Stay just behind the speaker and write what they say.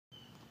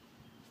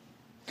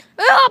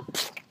Up!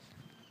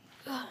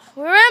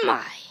 Where am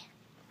I?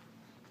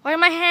 Why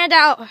am I hand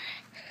out?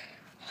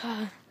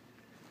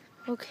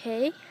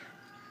 Okay.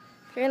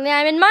 Apparently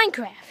I'm in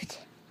Minecraft.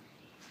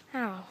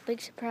 Oh,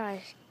 big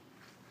surprise.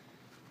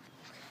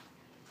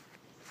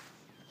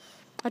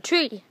 A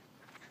tree.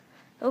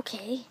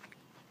 Okay.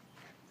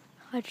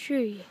 A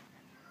tree.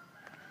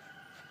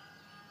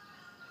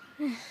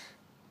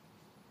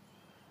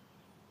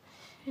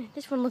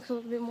 This one looks a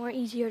little bit more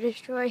easier to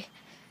destroy.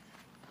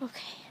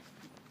 Okay.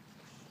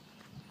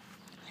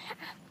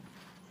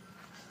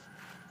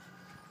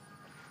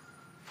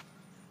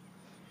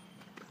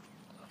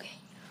 Okay.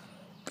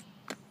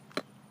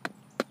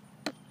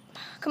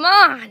 Come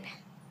on!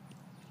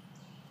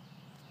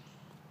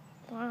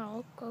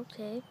 Wow,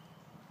 okay.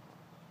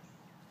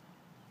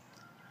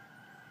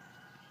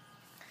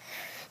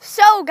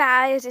 So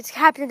guys, it's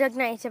Captain Doug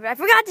 97. I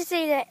forgot to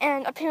say that,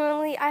 and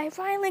apparently I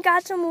finally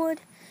got some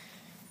wood.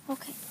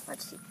 Okay,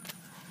 let's see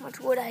how much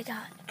wood I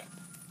got.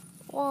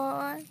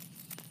 1,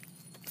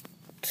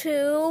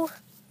 2,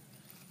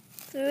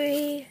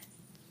 3,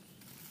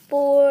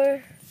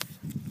 4,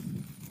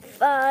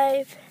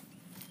 5,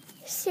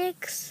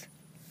 6,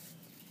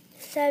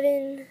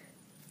 7.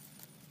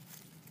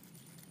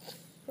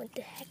 What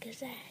the heck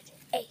is that?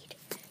 8.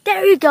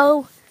 There you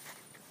go.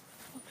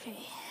 Okay.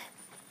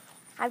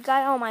 I've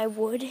got all my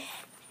wood.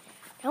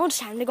 Now it's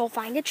time to go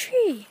find a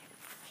tree.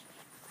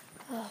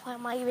 Why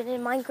am I even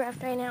in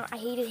Minecraft right now? I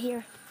hate it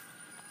here.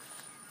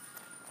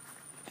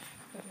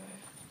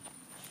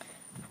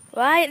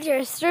 Why is there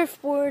a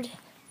surfboard?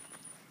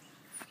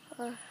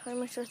 What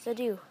am I supposed to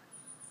do?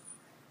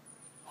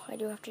 What do I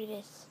do after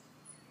this?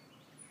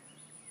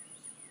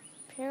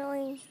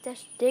 Apparently,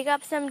 just dig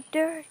up some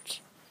dirt.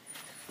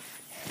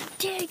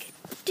 Dig,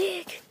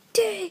 dig,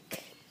 dig,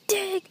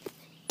 dig,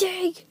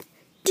 dig,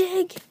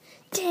 dig,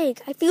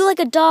 dig. I feel like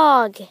a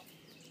dog.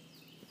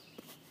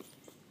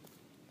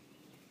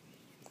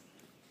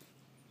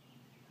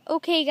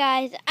 Okay,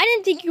 guys, I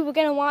didn't think you were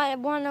gonna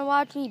want to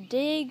watch me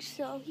dig,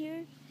 so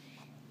here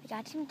I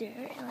got some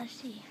dirt, and let's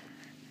see.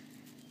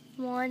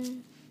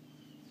 1,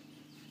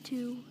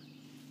 2,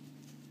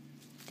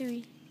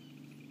 3,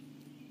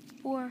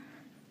 4,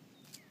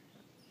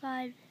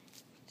 5,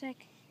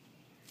 6,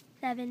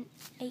 7,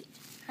 8,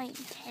 9,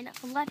 10,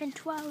 11,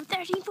 12,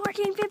 13,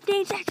 14,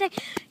 15, 16,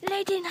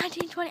 18,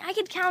 19, 20. I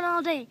could count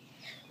all day.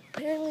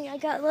 Apparently, I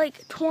got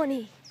like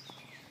 20.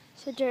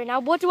 So dirt. Now,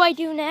 what do I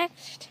do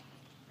next?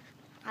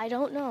 I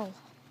don't know.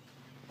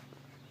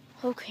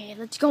 Okay,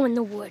 let's go in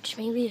the woods.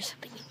 Maybe there's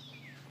something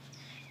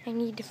I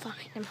need to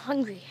find. I'm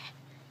hungry.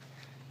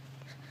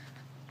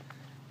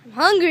 I'm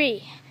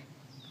hungry.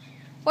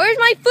 Where's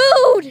my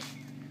food?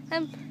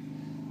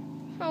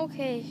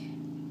 Okay.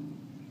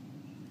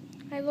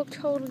 I look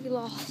totally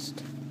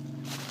lost.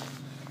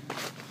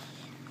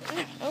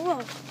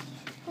 Oh,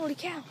 holy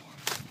cow.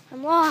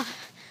 I'm lost.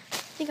 I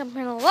think I'm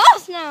kind of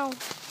lost now.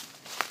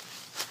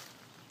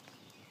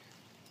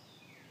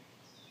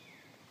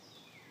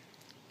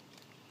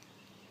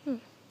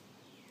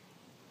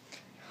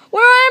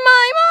 Where am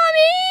I,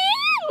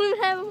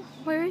 Mommy?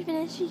 Where even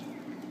is she?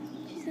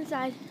 She's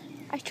inside.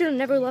 I should have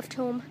never left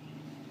home.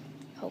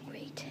 Oh,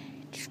 great.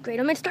 Just great.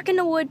 I'm stuck in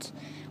the woods.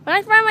 When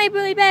I find my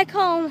way back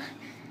home,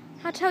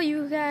 I'll tell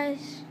you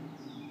guys.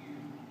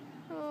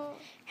 Oh.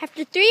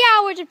 After 3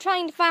 hours of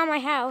trying to find my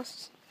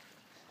house,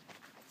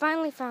 I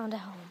finally found a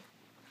home.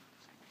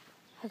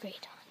 A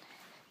great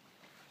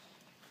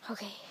one.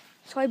 Okay,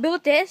 so I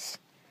built this.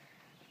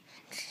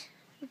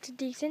 It's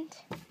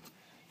decent.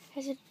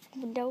 Has a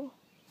window.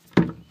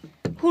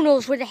 Who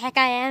knows where the heck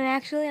I am,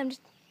 actually. I'm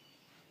just...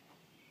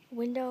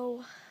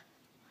 Window.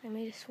 I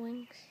made a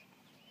swings.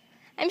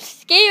 I'm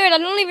scared. I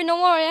don't even know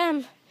where I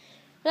am.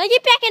 When I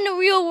get back in the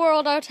real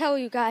world, I'll tell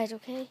you guys,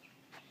 okay?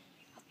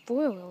 A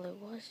 4-wheel it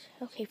was.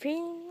 Okay,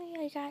 finally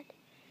I got...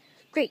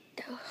 Great.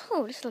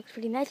 Oh, this looks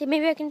pretty nice.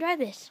 Maybe I can drive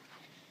this.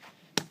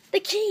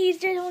 The keys.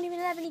 They don't even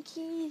have any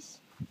keys.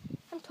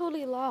 I'm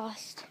totally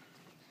lost.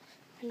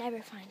 I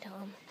never find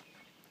home.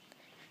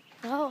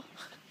 Oh.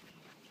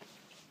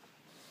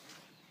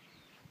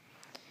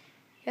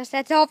 Guess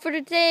that's all for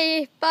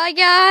today. Bye,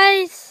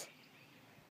 guys.